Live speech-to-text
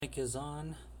Mic is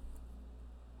on.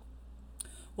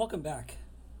 Welcome back.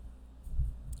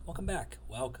 Welcome back.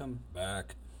 Welcome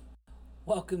back.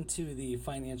 Welcome to the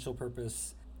Financial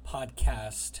Purpose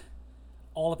Podcast.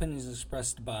 All opinions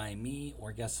expressed by me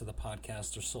or guests of the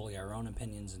podcast are solely our own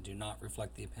opinions and do not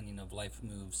reflect the opinion of Life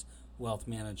Moves Wealth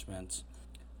Management.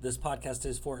 This podcast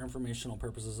is for informational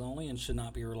purposes only and should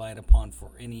not be relied upon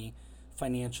for any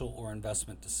financial or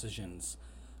investment decisions.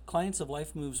 Clients of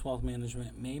Life Moves Wealth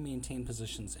Management may maintain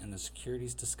positions in the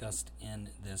securities discussed in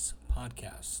this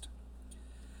podcast.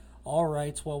 All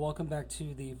right, well, welcome back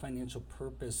to the Financial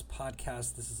Purpose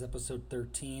Podcast. This is episode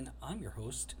 13. I'm your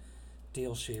host,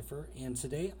 Dale Schaefer, and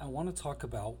today I want to talk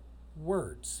about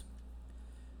words.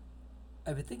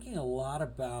 I've been thinking a lot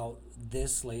about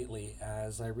this lately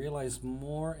as I realize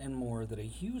more and more that a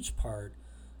huge part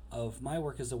of my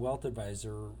work as a wealth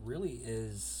advisor really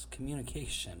is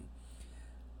communication.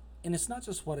 And it's not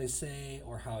just what I say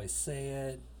or how I say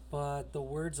it, but the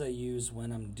words I use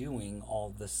when I'm doing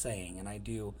all the saying. And I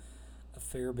do a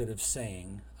fair bit of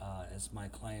saying, as my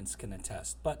clients can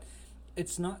attest. But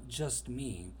it's not just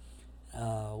me.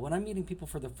 When I'm meeting people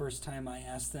for the first time, I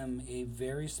ask them a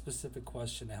very specific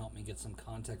question to help me get some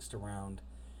context around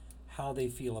how they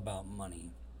feel about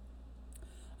money.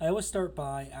 I always start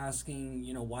by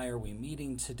asking, why are we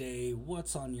meeting today?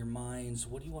 What's on your minds?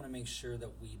 What do you want to make sure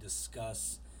that we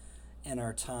discuss in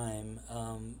our time?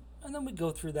 And then we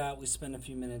go through that. We spend a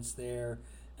few minutes there.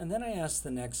 And then I ask the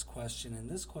next question. And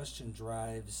this question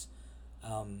drives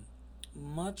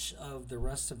much of the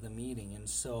rest of the meeting. And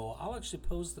so I'll actually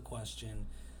pose the question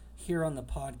here on the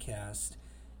podcast.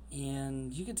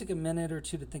 And you can take a minute or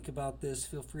two to think about this.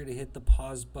 Feel free to hit the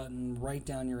pause button, write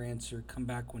down your answer, come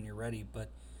back when you're ready. But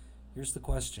here's the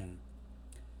question.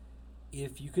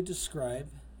 If you could describe,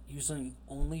 using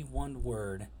only one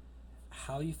word,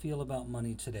 how you feel about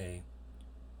money today,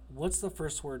 what's the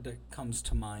first word that comes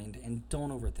to mind? And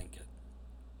don't overthink it.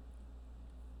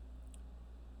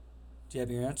 Do you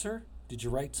have your answer? Did you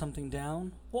write something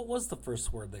down? What was the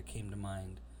first word that came to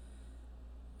mind?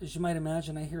 As you might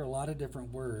imagine, I hear a lot of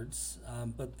different words,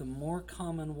 but the more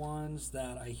common ones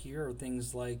that I hear are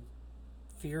things like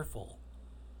fearful,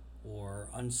 or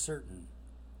uncertain,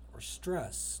 or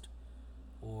stressed,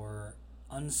 or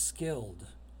unskilled,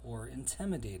 or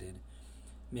intimidated.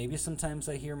 Maybe sometimes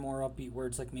I hear more upbeat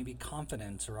words like maybe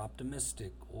confident or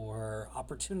optimistic or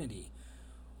opportunity.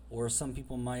 Or some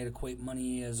people might equate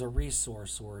money as a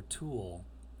resource or a tool.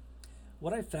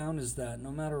 What I found is that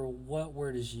no matter what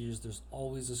word is used, there's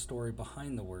always a story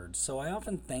behind the word. So I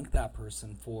often thank that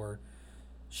person for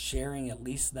sharing at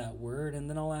least that word, and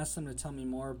then I'll ask them to tell me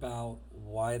more about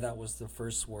why that was the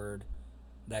first word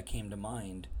that came to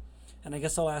mind. And I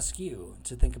guess I'll ask you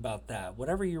to think about that.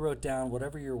 Whatever you wrote down,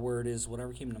 whatever your word is,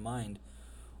 whatever came to mind,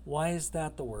 why is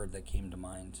that the word that came to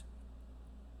mind?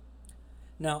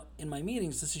 Now, in my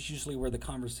meetings, this is usually where the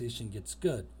conversation gets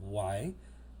good. Why?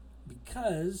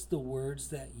 Because the words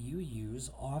that you use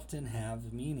often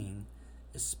have meaning,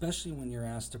 especially when you're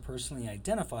asked to personally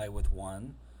identify with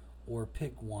one or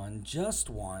pick one,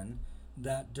 just one,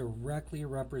 that directly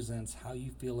represents how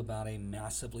you feel about a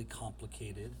massively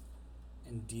complicated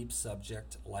and deep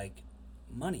subject like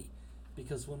money.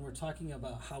 Because when we're talking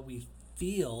about how we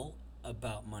feel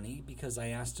about money, because I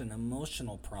asked an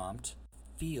emotional prompt,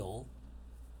 when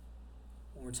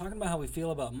we're talking about how we feel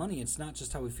about money, it's not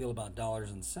just how we feel about dollars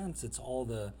and cents, it's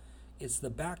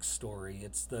the backstory,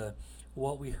 it's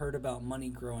what we heard about money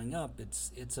growing up,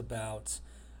 it's about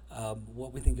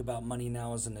what we think about money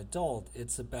now as an adult,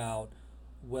 it's about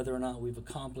whether or not we've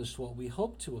accomplished what we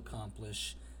hope to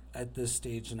accomplish at this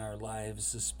stage in our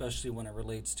lives, especially when it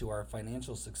relates to our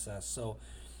financial success. So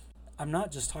I'm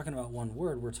not just talking about one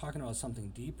word, we're talking about something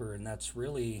deeper, and that's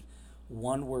really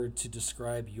one word to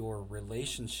describe your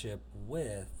relationship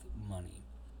with money.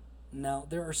 Now,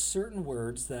 there are certain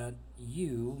words that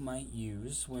you might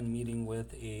use when meeting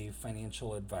with a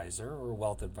financial advisor or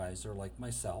wealth advisor like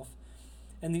myself.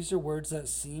 And these are words that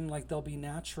seem like they'll be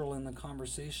natural in the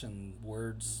conversation.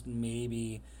 Words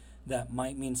maybe that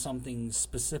might mean something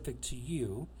specific to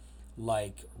you,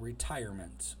 like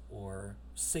retirement or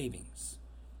savings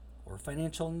or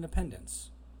financial independence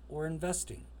or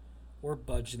investing or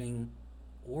budgeting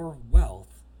or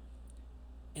wealth.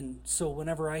 And so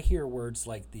whenever I hear words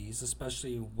like these,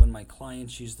 especially when my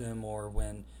clients use them or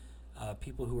when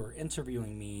people who are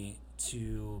interviewing me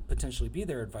to potentially be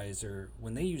their advisor,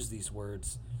 when they use these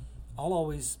words, I'll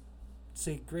always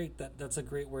say, great, that's a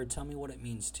great word. Tell me what it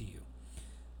means to you.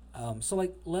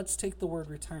 Let's take the word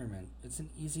retirement. It's an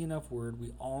easy enough word.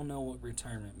 We all know what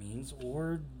retirement means,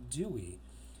 or do we?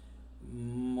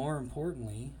 More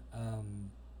importantly,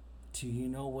 Do you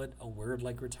know what a word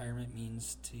like retirement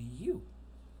means to you?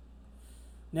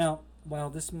 Now, while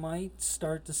this might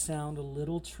start to sound a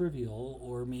little trivial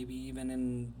or maybe even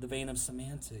in the vein of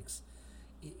semantics,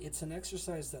 it's an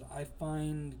exercise that I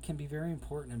find can be very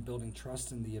important in building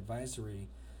trust in the advisory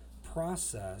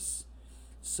process.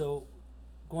 So,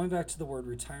 going back to the word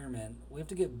retirement, we have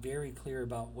to get very clear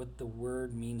about what the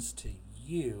word means to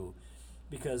you,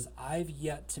 because I've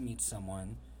yet to meet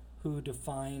someone who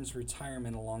defines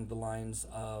retirement along the lines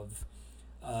of,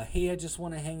 hey, I just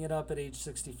want to hang it up at age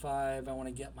 65. I want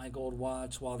to get my gold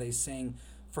watch while they sing,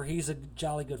 for he's a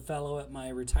jolly good fellow at my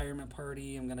retirement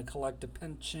party. I'm going to collect a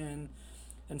pension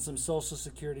and some Social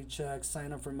Security checks,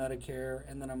 sign up for Medicare,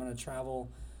 and then I'm going to travel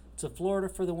to Florida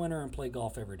for the winter and play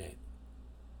golf every day.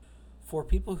 For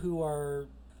people who are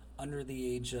under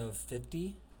the age of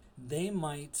 50, they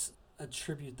might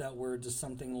attribute that word to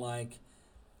something like,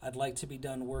 I'd like to be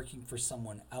done working for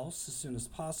someone else as soon as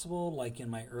possible, like in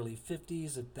my early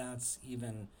 50s, if that's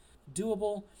even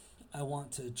doable. I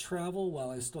want to travel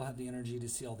while I still have the energy to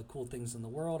see all the cool things in the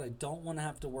world. I don't want to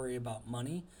have to worry about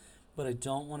money, but I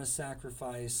don't want to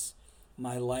sacrifice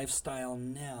my lifestyle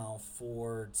now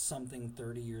for something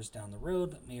 30 years down the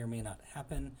road that may or may not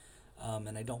happen.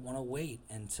 And I don't want to wait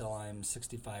until I'm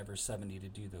 65 or 70 to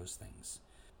do those things.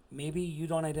 Maybe you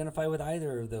don't identify with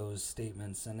either of those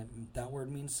statements and that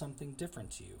word means something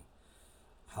different to you.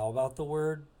 How about the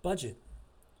word budget?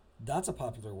 That's a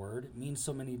popular word. It means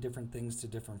so many different things to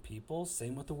different people.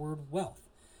 Same with the word wealth.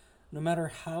 No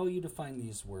matter how you define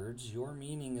these words, your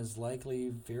meaning is likely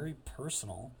very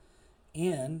personal,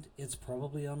 and it's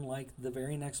probably unlike the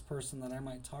very next person that I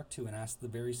might talk to and ask the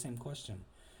very same question.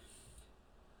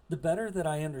 The better that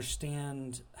I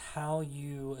understand how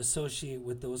you associate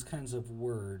with those kinds of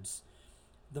words,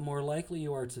 the more likely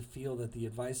you are to feel that the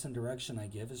advice and direction I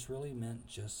give is really meant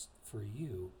just for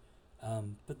you.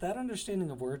 But that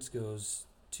understanding of words goes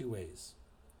two ways.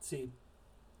 See,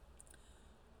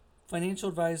 financial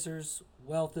advisors,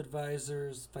 wealth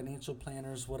advisors, financial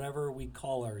planners, whatever we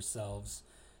call ourselves,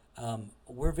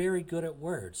 we're very good at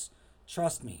words.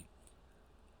 Trust me.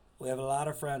 We have a lot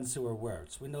of friends who are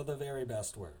words. We know the very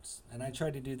best words. And I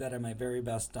tried to do that in my very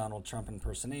best Donald Trump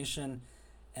impersonation,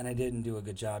 and I didn't do a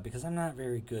good job because I'm not a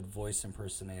very good voice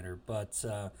impersonator. But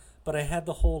I had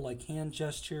the whole like hand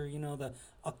gesture, the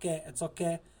okay, it's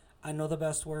okay. I know the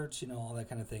best words, all that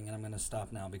kind of thing. And I'm going to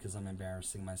stop now because I'm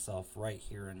embarrassing myself right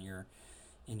here in your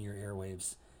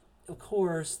airwaves. Of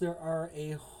course, there are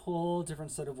a whole different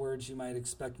set of words you might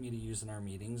expect me to use in our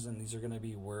meetings, and these are going to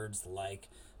be words like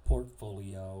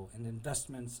portfolio and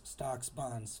investments, stocks,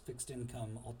 bonds, fixed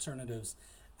income, alternatives,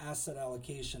 asset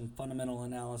allocation, fundamental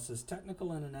analysis,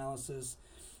 technical analysis,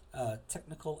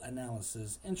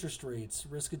 interest rates,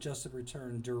 risk-adjusted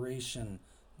return, duration,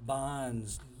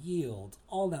 bonds, yield,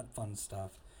 all that fun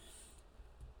stuff.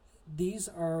 These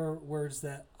are words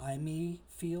that I may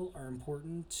feel are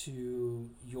important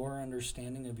to your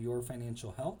understanding of your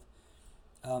financial health.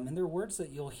 And they're words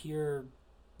that you'll hear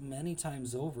many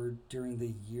times over during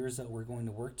the years that we're going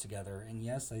to work together. And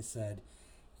yes, I said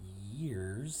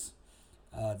years.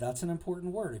 That's an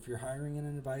important word. If you're hiring an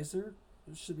advisor,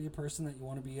 it should be a person that you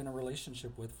want to be in a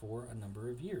relationship with for a number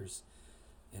of years.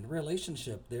 In a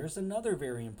relationship, there's another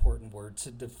very important word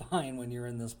to define when you're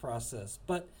in this process.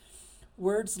 But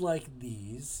words like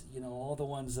these, all the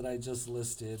ones that I just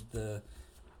listed, the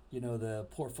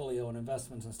portfolio and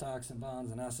investments and stocks and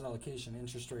bonds and asset allocation,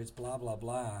 interest rates, blah, blah,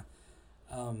 blah.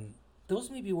 Those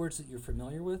may be words that you're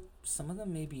familiar with. Some of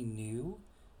them may be new,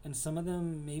 and some of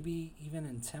them may be even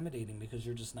intimidating because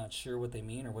you're just not sure what they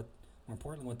mean or, more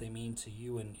importantly, what they mean to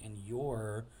you and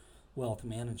your wealth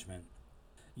management.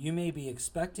 You may be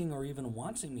expecting or even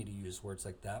wanting me to use words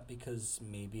like that because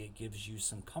maybe it gives you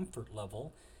some comfort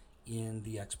level in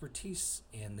the expertise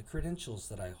and the credentials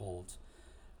that I hold.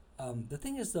 The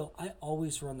thing is, though, I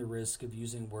always run the risk of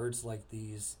using words like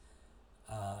these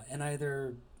and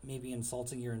either maybe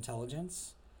insulting your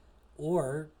intelligence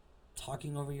or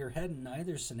talking over your head.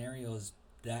 Neither scenario is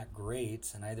that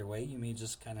great, and either way, you may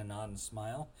just kind of nod and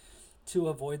smile to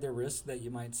avoid the risk that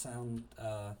you might sound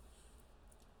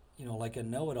like a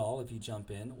know-it-all if you jump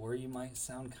in, or you might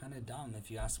sound kind of dumb if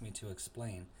you ask me to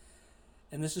explain.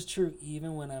 And this is true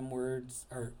even when I'm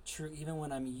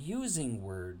using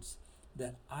words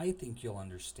that I think you'll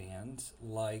understand,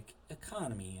 like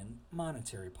economy and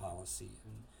monetary policy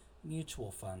and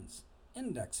mutual funds,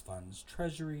 index funds,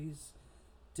 treasuries,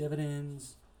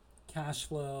 dividends, cash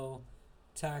flow,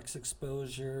 tax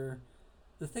exposure.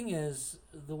 The thing is,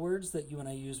 the words that you and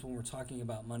I use when we're talking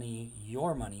about money,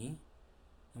 your money,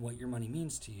 and what your money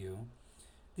means to you,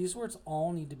 these words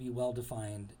all need to be well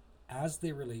defined as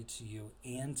they relate to you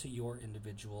and to your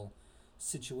individual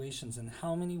situations. And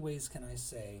how many ways can I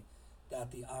say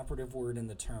that the operative word in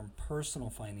the term personal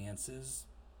finance is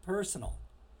personal?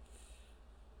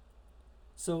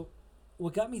 So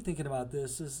what got me thinking about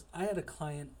this is I had a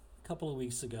client a couple of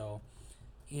weeks ago,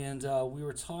 and we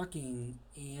were talking,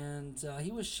 and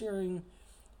he was sharing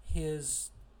his,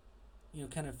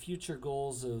 kind of future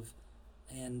goals of,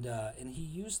 and he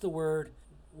used the word,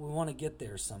 we want to get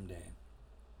there someday.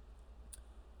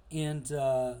 And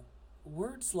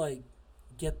words like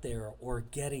get there or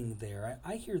getting there,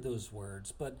 I hear those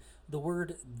words, but the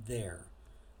word there,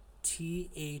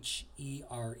 THERE,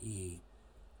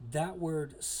 that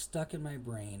word stuck in my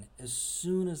brain as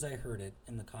soon as I heard it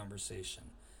in the conversation.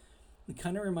 It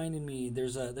kind of reminded me,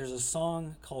 there's a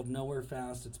song called Nowhere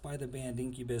Fast. It's by the band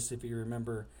Incubus, if you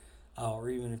remember, or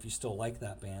even if you still like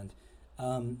that band.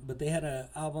 But they had an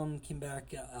album came out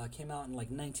in like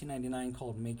 1999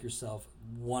 called Make Yourself.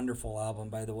 Wonderful album,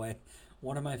 by the way.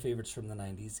 One of my favorites from the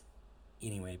 90s.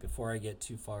 Anyway, before I get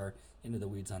too far into the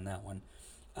weeds on that one,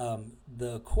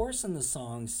 the chorus in the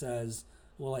song says,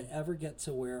 will I ever get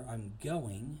to where I'm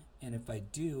going? And if I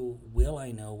do, will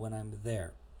I know when I'm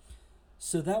there?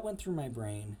 So that went through my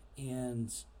brain,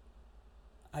 and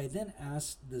I then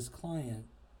asked this client,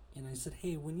 and I said,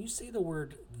 hey, when you say the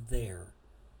word there,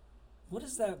 what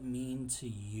does that mean to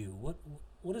you?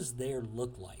 What does there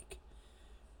look like?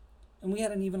 And we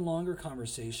had an even longer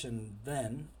conversation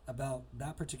then about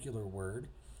that particular word,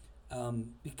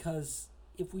 because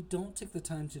if we don't take the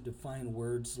time to define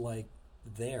words like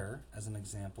there, as an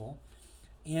example,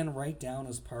 and write down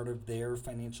as part of their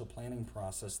financial planning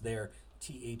process, their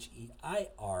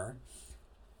THEIR,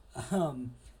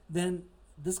 then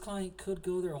this client could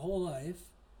go their whole life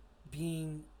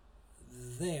being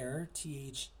there,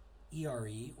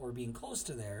 THERE, or being close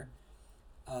to there,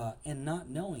 and not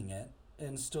knowing it,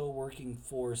 and still working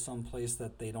for some place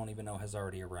that they don't even know has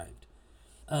already arrived.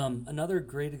 Another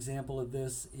great example of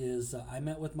this is I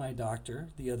met with my doctor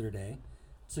the other day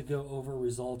to go over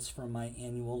results from my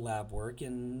annual lab work,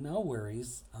 and no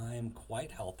worries, I'm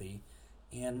quite healthy,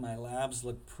 and my labs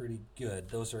look pretty good.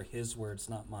 Those are his words,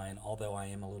 not mine, although I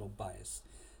am a little biased.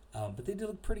 But they did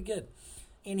look pretty good.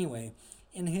 Anyway,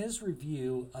 in his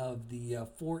review of the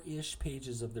 4-ish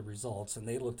pages of the results, and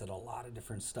they looked at a lot of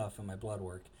different stuff in my blood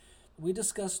work, we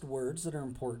discussed words that are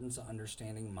important to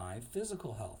understanding my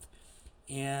physical health.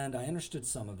 And I understood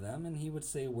some of them, and he would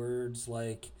say words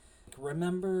like,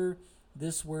 remember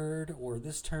this word or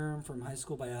this term from high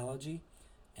school biology?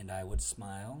 And I would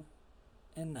smile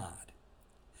and nod.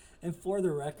 And for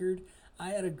the record,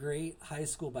 I had a great high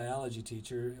school biology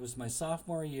teacher. It was my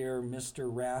sophomore year,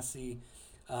 Mr. Rassi.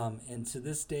 And to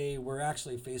this day, we're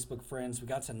actually Facebook friends. We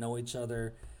got to know each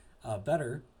other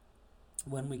better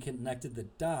when we connected the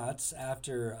dots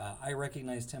after I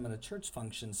recognized him at a church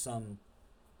function some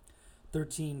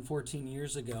 13, 14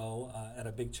 years ago at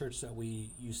a big church that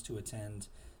we used to attend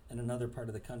in another part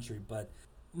of the country. But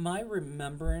my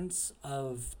remembrance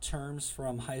of terms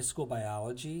from high school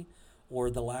biology, or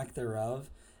the lack thereof,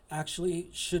 actually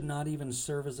should not even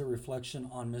serve as a reflection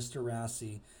on Mr.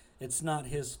 Rassi. It's not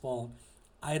his fault.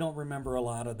 I don't remember a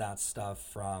lot of that stuff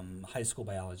from high school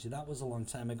biology. That was a long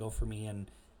time ago for me, and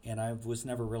I was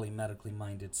never really medically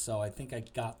minded. So I think I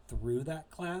got through that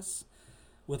class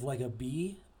with like a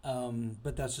B,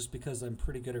 but that's just because I'm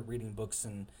pretty good at reading books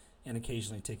and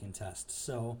occasionally taking tests.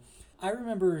 So I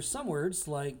remember some words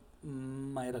like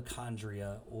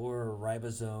mitochondria or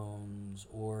ribosomes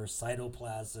or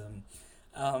cytoplasm,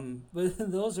 but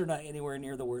those are not anywhere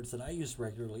near the words that I use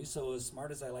regularly. So as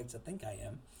smart as I like to think I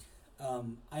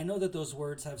am, I know that those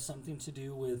words have something to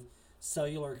do with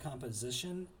cellular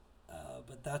composition,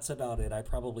 but that's about it. I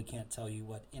probably can't tell you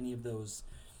what any of those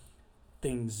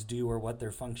things do or what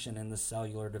their function in the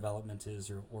cellular development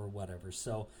is or whatever.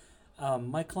 So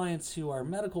my clients who are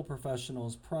medical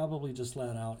professionals probably just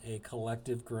let out a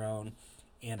collective groan,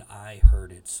 and I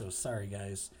heard it. So sorry,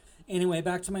 guys. Anyway,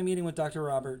 back to my meeting with Dr.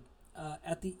 Robert.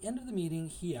 At the end of the meeting,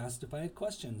 he asked if I had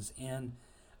questions, and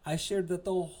I shared that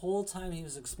the whole time he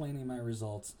was explaining my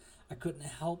results, I couldn't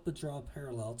help but draw a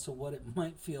parallel to what it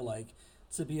might feel like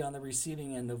to be on the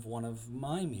receiving end of one of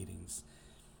my meetings.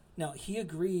 Now, he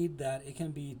agreed that it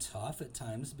can be tough at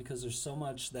times because there's so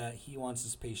much that he wants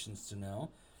his patients to know,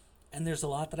 and there's a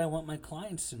lot that I want my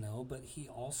clients to know, but he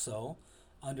also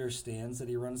understands that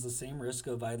he runs the same risk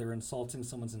of either insulting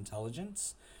someone's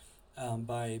intelligence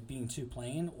by being too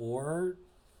plain, or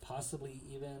possibly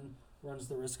even runs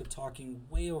the risk of talking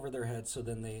way over their head, so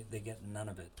then they get none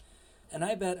of it. And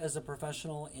I bet as a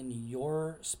professional in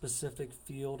your specific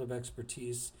field of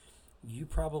expertise, you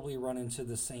probably run into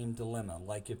the same dilemma.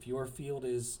 Like if your field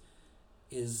is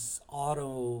is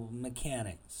auto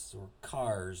mechanics or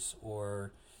cars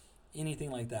or anything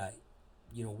like that.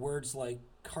 Words like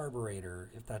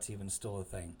carburetor, if that's even still a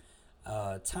thing,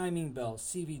 timing belt,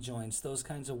 CV joints, those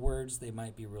kinds of words, they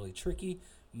might be really tricky.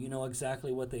 You know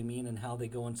exactly what they mean and how they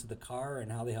go into the car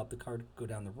and how they help the car go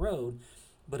down the road,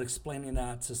 but explaining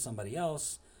that to somebody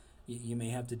else, you may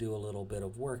have to do a little bit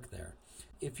of work there.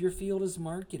 If your field is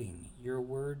marketing, your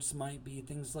words might be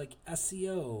things like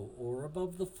SEO or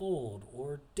above the fold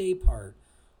or day part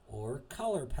or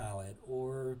color palette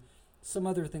or some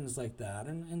other things like that.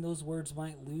 And those words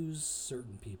might lose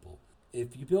certain people.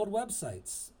 If you build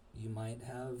websites, you might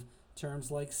have terms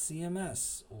like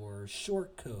CMS or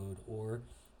shortcode or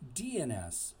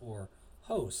DNS or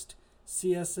host,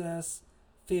 CSS,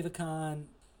 favicon.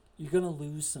 You're going to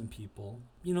lose some people.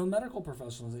 Medical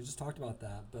professionals, I just talked about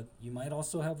that, but you might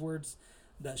also have words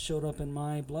that showed up in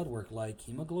my blood work like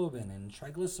hemoglobin and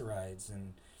triglycerides.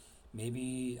 And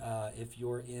maybe if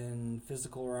you're in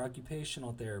physical or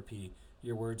occupational therapy,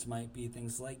 your words might be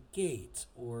things like gait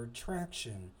or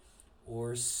traction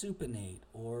or supinate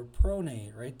or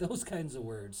pronate, right? Those kinds of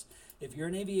words. If you're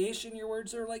in aviation, your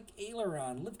words are like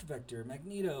aileron, lift vector,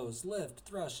 magnetos, lift,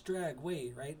 thrust, drag,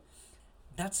 weight, right?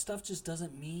 That stuff just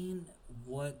doesn't mean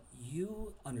what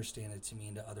you understand it to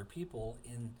mean to other people.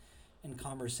 In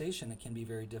conversation, it can be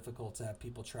very difficult to have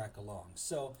people track along.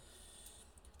 So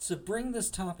to bring this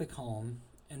topic home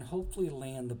and hopefully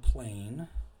land the plane,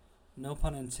 no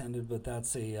pun intended, but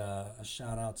that's a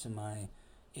shout out to my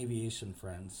aviation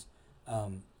friends.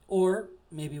 Or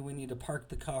maybe we need to park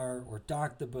the car or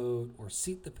dock the boat or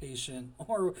seat the patient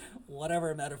or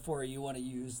whatever metaphor you want to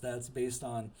use that's based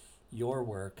on your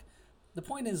work. The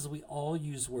point is we all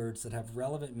use words that have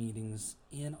relevant meanings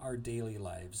in our daily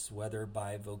lives, whether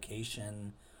by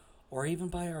vocation or even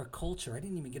by our culture. I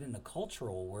didn't even get into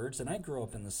cultural words, and I grew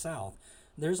up in the South.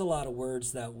 There's a lot of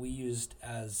words that we used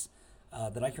as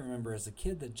that I can remember as a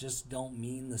kid that just don't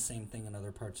mean the same thing in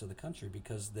other parts of the country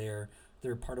because they're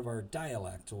part of our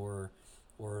dialect or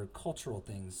cultural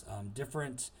things.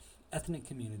 Different ethnic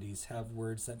communities have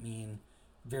words that mean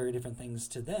very different things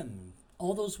to them.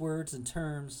 All those words and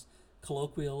terms,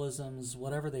 colloquialisms,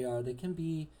 whatever they are, they can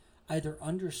be either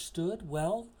understood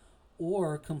well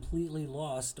or completely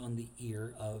lost on the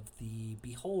ear of the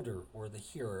beholder or the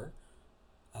hearer.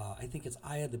 I think it's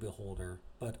eye of the beholder,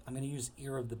 but I'm going to use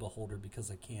ear of the beholder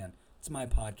because I can. It's my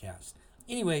podcast.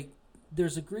 Anyway,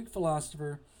 there's a Greek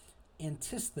philosopher,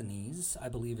 Antisthenes, I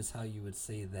believe is how you would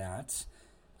say that.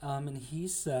 And he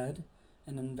said,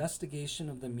 an investigation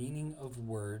of the meaning of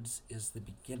words is the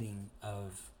beginning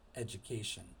of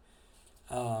education.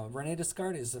 René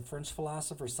Descartes, a French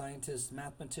philosopher, scientist,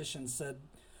 mathematician, said,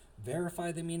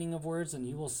 verify the meaning of words and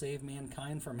you will save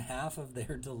mankind from half of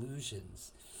their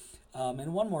delusions.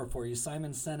 And one more for you.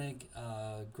 Simon Sinek,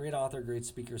 great author, great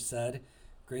speaker, said,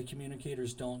 great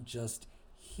communicators don't just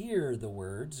hear the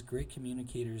words, great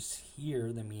communicators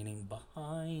hear the meaning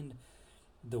behind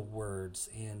the words.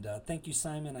 And thank you,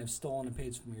 Simon. I've stolen a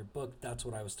page from your book. That's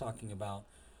what I was talking about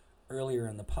earlier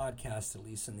in the podcast, at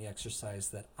least in the exercise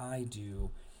that I do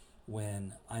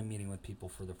when I'm meeting with people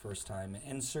for the first time.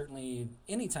 And certainly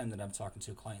anytime that I'm talking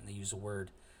to a client and they use a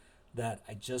word that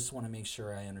I just want to make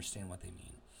sure I understand what they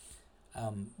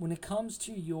mean. When it comes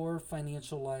to your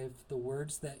financial life, the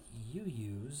words that you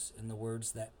use and the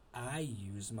words that I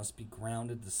use must be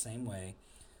grounded the same way.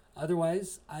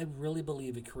 Otherwise, I really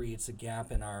believe it creates a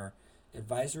gap in our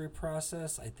advisory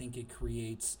process. I think it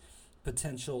creates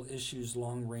potential issues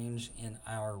long range in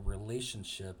our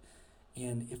relationship.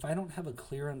 And if I don't have a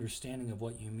clear understanding of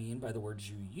what you mean by the words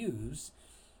you use,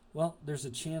 well, there's a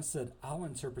chance that I'll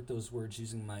interpret those words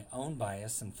using my own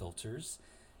bias and filters,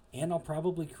 and I'll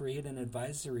probably create an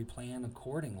advisory plan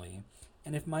accordingly.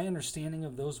 And if my understanding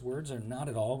of those words are not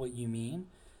at all what you mean,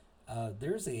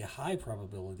 there's a high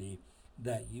probability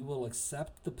that you will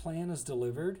accept the plan as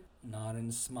delivered, nod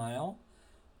and smile,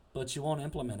 but you won't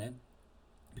implement it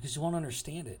because you won't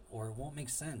understand it, or it won't make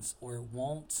sense, or it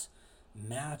won't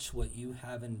match what you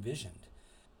have envisioned.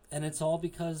 And it's all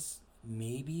because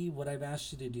maybe what I've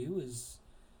asked you to do is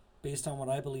based on what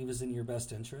I believe is in your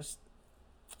best interest,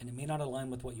 and it may not align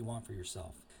with what you want for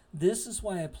yourself. This is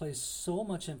why I place so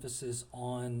much emphasis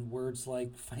on words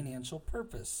like financial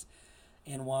purpose,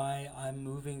 and why I'm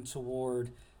moving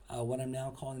toward what I'm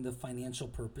now calling the financial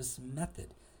purpose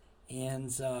method.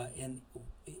 And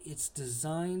it's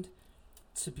designed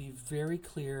to be very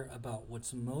clear about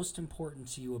what's most important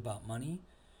to you about money.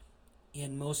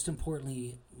 And most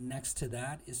importantly, next to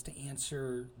that is to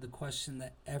answer the question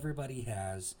that everybody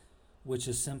has, which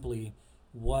is simply,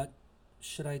 what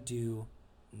should I do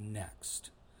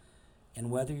next? And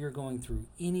whether you're going through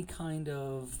any kind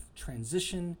of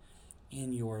transition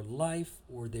in your life,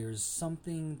 or there's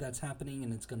something that's happening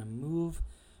and it's going to move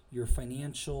your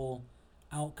financial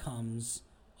outcomes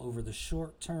over the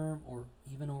short term or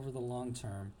even over the long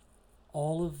term,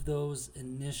 all of those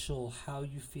initial how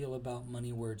you feel about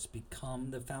money words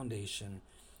become the foundation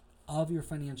of your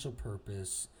financial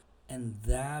purpose. And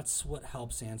that's what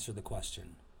helps answer the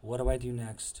question, what do I do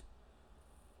next?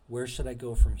 Where should I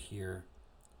go from here?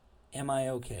 Am I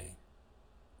okay?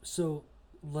 So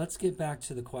let's get back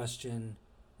to the question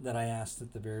that I asked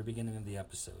at the very beginning of the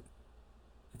episode.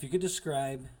 If you could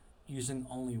describe using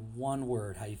only one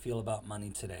word how you feel about money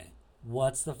today,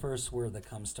 what's the first word that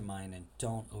comes to mind? And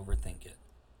don't overthink it.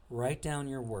 Write down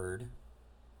your word.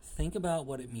 Think about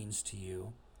what it means to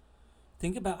you.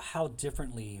 Think about how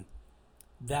differently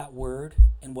that word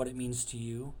and what it means to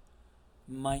you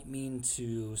might mean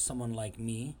to someone like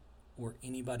me or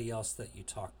anybody else that you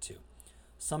talk to.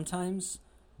 Sometimes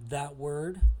that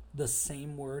word, the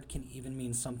same word, can even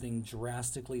mean something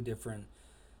drastically different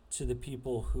to the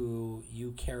people who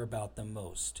you care about the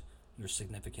most, your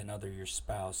significant other, your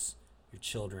spouse, your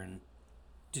children.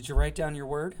 Did you write down your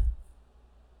word?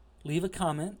 Leave a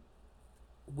comment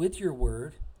with your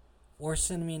word or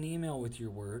send me an email with your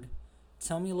word.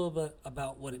 Tell me a little bit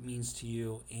about what it means to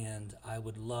you, and I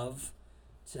would love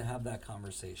to have that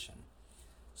conversation.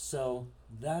 So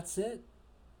that's it.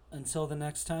 Until the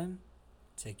next time,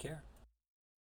 take care.